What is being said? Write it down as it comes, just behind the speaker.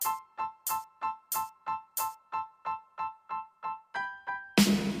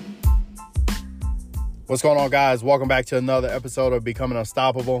What's going on, guys? Welcome back to another episode of Becoming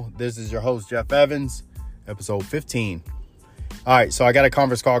Unstoppable. This is your host, Jeff Evans, episode 15. All right, so I got a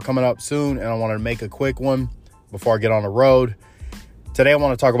conference call coming up soon, and I want to make a quick one before I get on the road. Today, I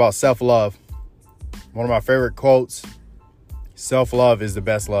want to talk about self-love. One of my favorite quotes, self-love is the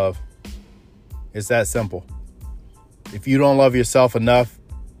best love. It's that simple. If you don't love yourself enough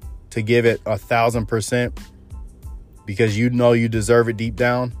to give it 1,000% because you know you deserve it deep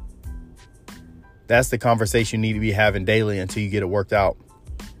down, that's the conversation you need to be having daily until you get it worked out.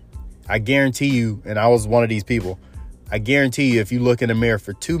 I guarantee you, and I was one of these people, I guarantee you if you look in the mirror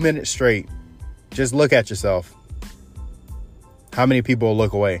for 2 minutes straight, just look at yourself. How many people will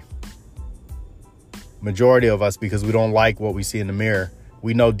look away? Majority of us, because we don't like what we see in the mirror.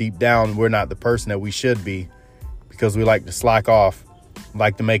 We know deep down we're not the person that we should be because we like to slack off,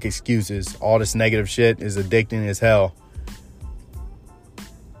 like to make excuses. All this negative shit is addicting as hell.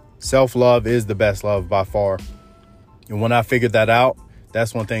 Self-love is the best love by far. And when I figured that out,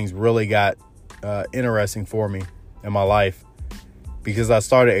 that's when things really got interesting for me in my life. Because I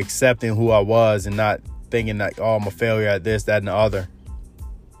started accepting who I was and not thinking that, oh, I'm a failure at this, that, and the other.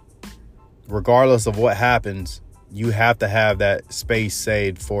 Regardless of what happens, you have to have that space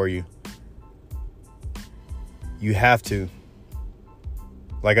saved for you. You have to.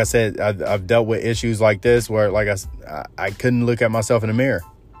 Like I said, I've dealt with issues like this where I couldn't look at myself in the mirror.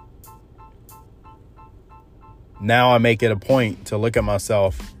 Now I make it a point to look at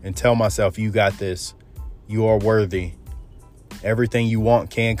myself and tell myself, you got this. You are worthy. Everything you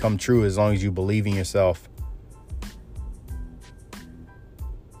want can come true as long as you believe in yourself.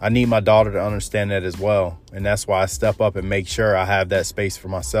 I need my daughter to understand that as well. And that's why I step up and make sure I have that space for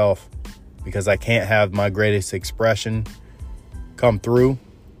myself. Because I can't have my greatest expression come through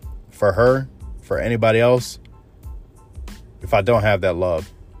for her, for anybody else, if I don't have that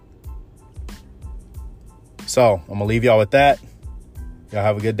love. So, I'm going to leave y'all with that. Y'all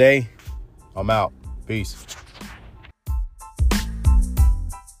have a good day. I'm out. Peace.